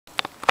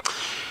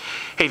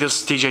Hey,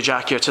 this is DJ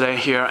Jack here today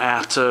here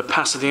at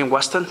Pasadena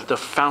Westin, the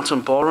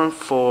Fountain Ballroom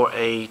for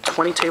a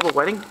 20-table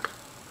wedding.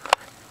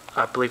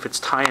 I believe it's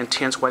Ty and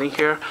Tian's wedding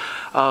here.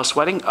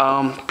 Wedding.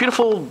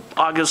 Beautiful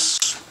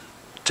August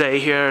day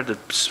here. The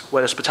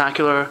weather is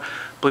spectacular. I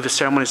believe the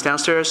ceremony is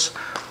downstairs.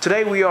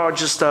 Today we are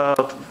just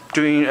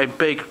doing a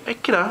big, a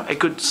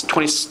good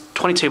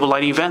 20-table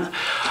lighting event.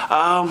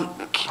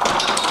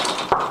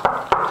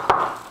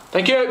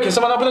 Thank you. Can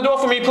someone open the door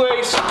for me,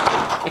 please?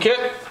 Thank you.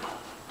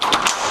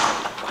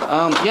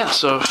 Yeah,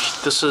 so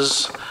this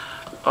is,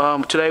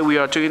 today we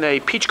are doing a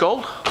peach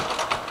gold.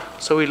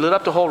 So we lit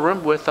up the whole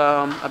room with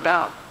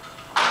about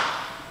a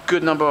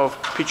good number of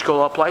peach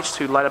gold uplights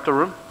to light up the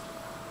room.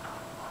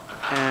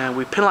 And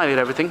we pin lighted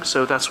everything,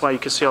 so that's why you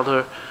can see all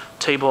the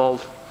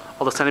table,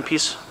 all the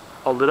centerpiece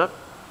all lit up.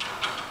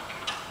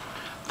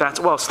 That's,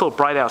 well, it's still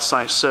bright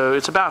outside, so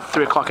it's about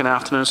 3 o'clock in the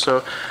afternoon,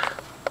 so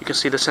you can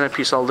see the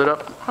centerpiece all lit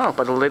up. Oh,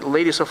 by the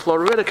ladies of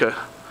Floridica.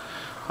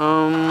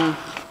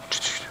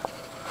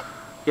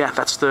 Yeah,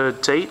 that's the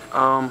date,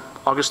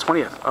 August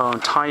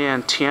 20th. Ty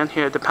and Tian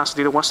here at the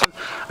Pasadena Westin.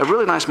 A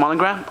really nice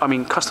monogram,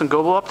 custom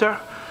Gobo up there.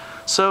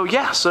 So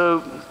yeah,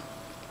 so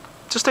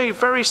just a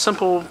very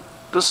simple,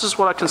 this is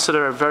what I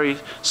consider a very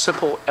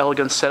simple,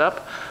 elegant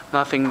setup.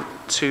 Nothing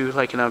too,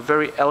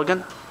 very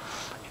elegant.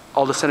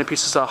 All the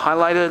centerpieces are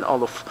highlighted, all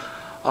the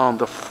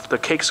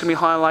cake's gonna be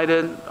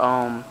highlighted.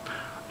 A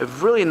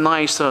really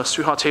nice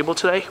sweetheart table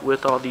today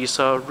with all these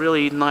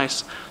really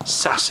nice,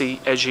 sassy,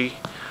 edgy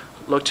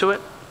look to it.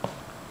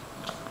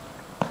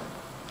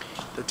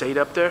 The date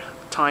up there,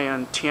 Ty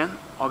and Tian,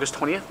 August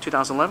 20th,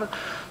 2011.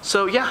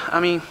 So yeah,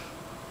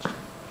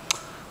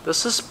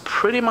 this is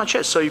pretty much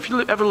it. So if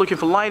you're ever looking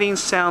for lighting,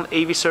 sound,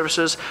 AV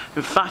services,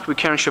 in fact, we're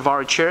carrying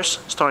chivari chairs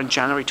starting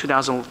January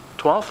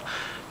 2012.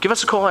 Give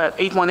us a call at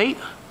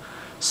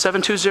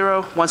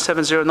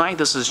 818-720-1709.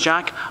 This is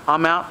Jack.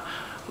 I'm out.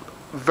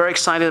 Very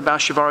excited about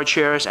chivari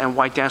chairs and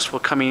white dance floor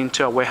coming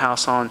into our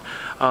warehouse on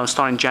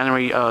starting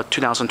January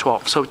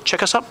 2012. So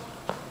check us up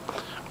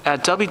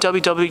at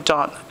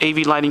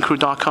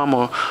www.avlightingcrew.com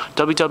or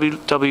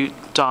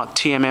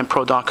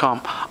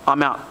www.tmnpro.com.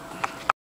 I'm out.